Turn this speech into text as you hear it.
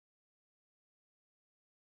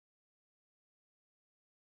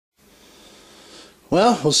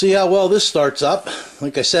Well, we'll see how well this starts up.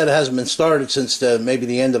 Like I said, it hasn't been started since maybe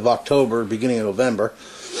the end of October, beginning of November.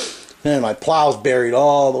 And my plow's buried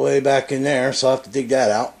all the way back in there, so I'll have to dig that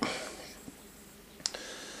out.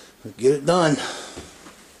 Get it done.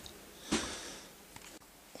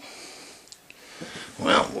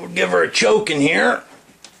 Well, we'll give her a choke in here.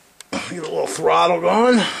 Get a little throttle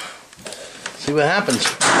going. See what happens.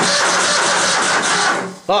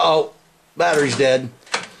 Uh-oh. Battery's dead.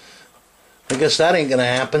 I guess that ain't gonna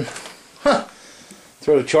happen. Huh.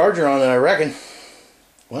 Throw the charger on it, I reckon.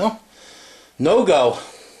 Well, no go.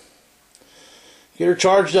 Get her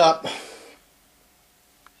charged up.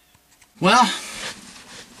 Well,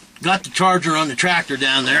 got the charger on the tractor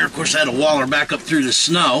down there. Of course, I had to wall her back up through the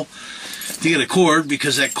snow to get a cord,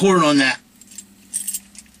 because that cord on that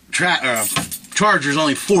charger is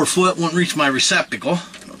only 4 foot, won't reach my receptacle.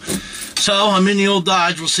 So I'm in the old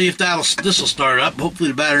Dodge. We'll see if this will start up. Hopefully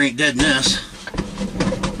the battery ain't dead in this.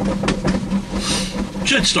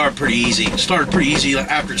 Should start pretty easy. It started pretty easy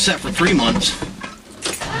after it's set for 3 months.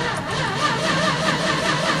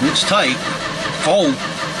 It's tight. Cold.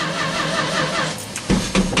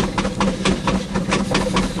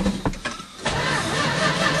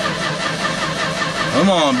 Come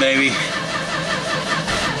on, baby.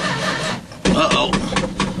 Uh-oh.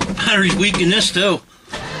 Battery's weak in this, too.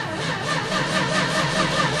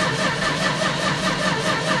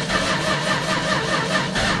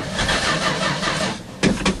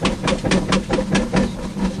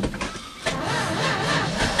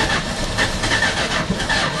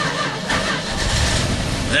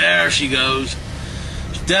 There she goes.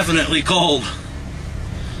 It's definitely cold.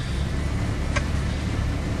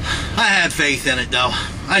 I had faith in it, though.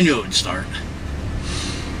 I knew it would start.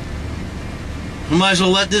 We might as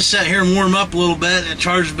well let this sit here and warm up a little bit. That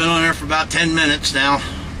charger's been on there for about 10 minutes now.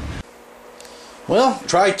 Well,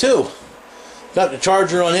 try 2. Got the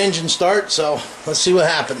charger on engine start, so let's see what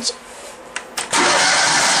happens.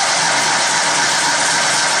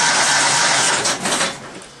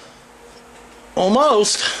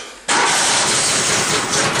 Almost.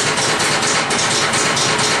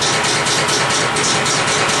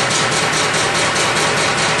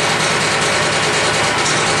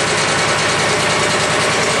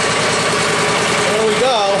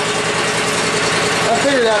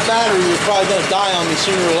 That battery was probably going to die on me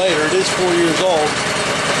sooner or later. It is 4 years old.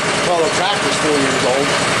 Well, the tractor's 4 years old.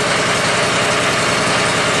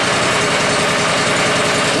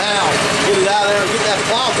 Now, get it out of there and get that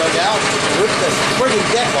plow dug out and rip the friggin'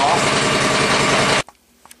 deck off.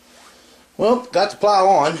 Well, got the plow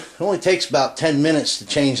on. It only takes about 10 minutes to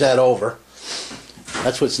change that over.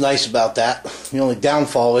 That's what's nice about that. The only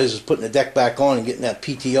downfall is putting the deck back on and getting that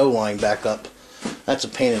PTO line back up. That's a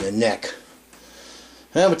pain in the neck.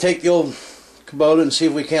 And I'm going to take the old Kubota and see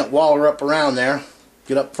if we can't wall her up around there.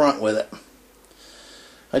 Get up front with it.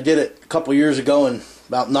 I did it a couple years ago in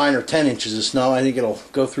about 9 or 10 inches of snow. I think it'll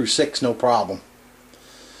go through 6, no problem.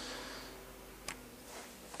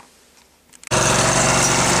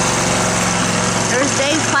 There's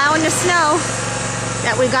Dave plowing the snow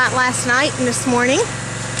that we got last night and this morning.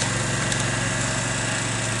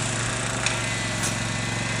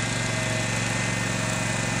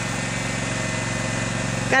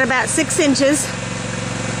 Got about 6 inches.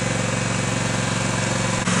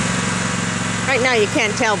 Right now you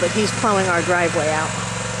can't tell, but he's plowing our driveway out.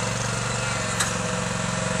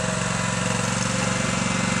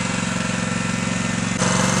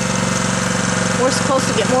 We're supposed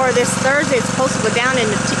to get more of this Thursday. It's supposed to go down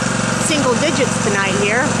into single digits tonight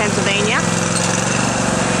here in Pennsylvania.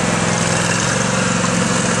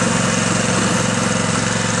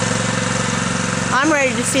 I'm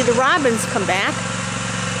ready to see the robins come back.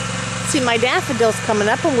 See, my daffodils coming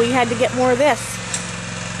up, and we had to get more of this.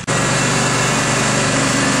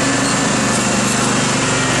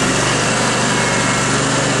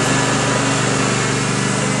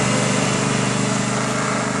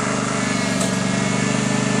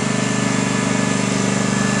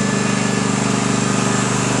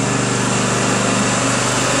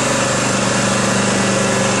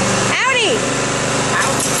 Howdy!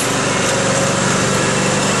 Ouch.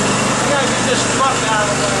 I gotta get this truck out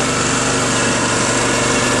of the way.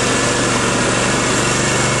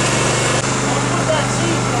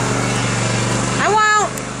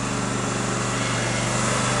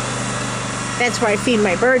 That's where I feed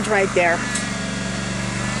my birds, right there.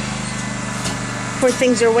 Poor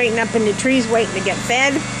things are waiting up in the trees, waiting to get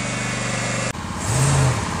fed.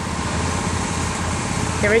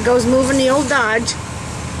 There he goes, moving the old Dodge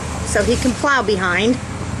so he can plow behind.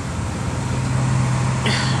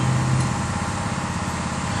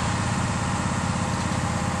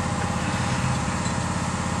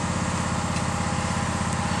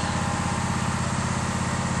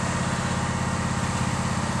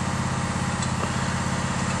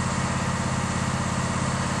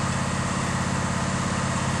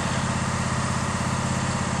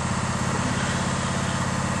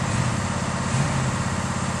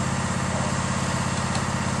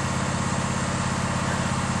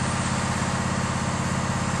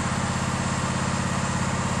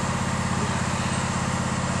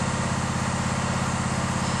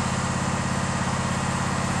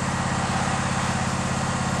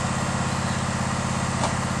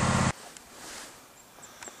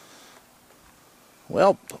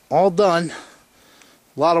 Well, all done.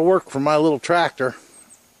 A lot of work for my little tractor.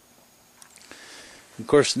 Of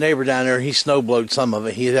course, the neighbor down there, he snowblowed some of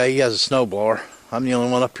it. He has a snowblower. I'm the only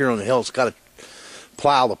one up here on the hill that's got a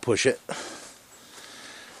plow to push it.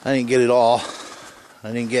 I didn't get it all.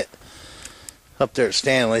 I didn't get up there at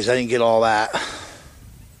Stanley's. I didn't get all that.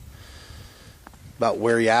 About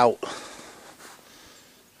wear you out.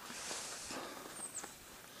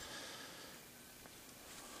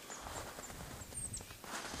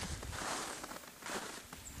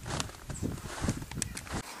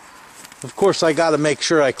 Of course, I got to make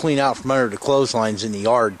sure I clean out from under the clotheslines in the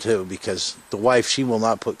yard too, because the wife, she will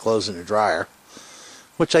not put clothes in the dryer,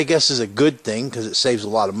 which I guess is a good thing because it saves a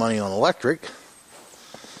lot of money on electric.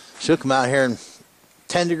 She'll come out here in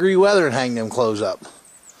 10-degree weather and hang them clothes up.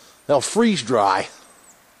 They'll freeze dry.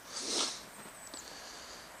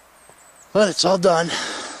 But it's all done.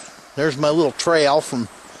 There's my little trail from,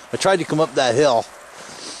 I tried to come up that hill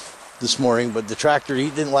this morning, but the tractor, he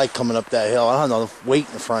didn't like coming up that hill. I don't know, weight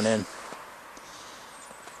in the front end.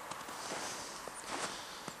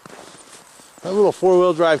 That little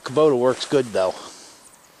 4-wheel drive Kubota works good though.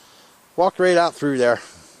 Walked right out through there.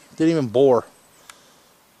 Didn't even bore.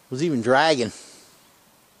 Was even dragging.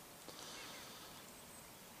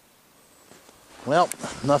 Well,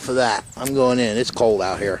 enough of that. I'm going in. It's cold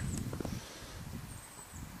out here.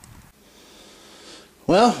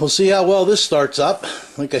 Well, we'll see how well this starts up.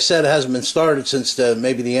 Like I said, it hasn't been started since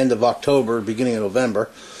maybe the end of October, beginning of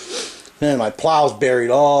November. And my plow's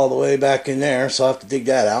buried all the way back in there, so I'll have to dig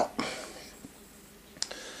that out.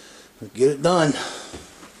 Get it done.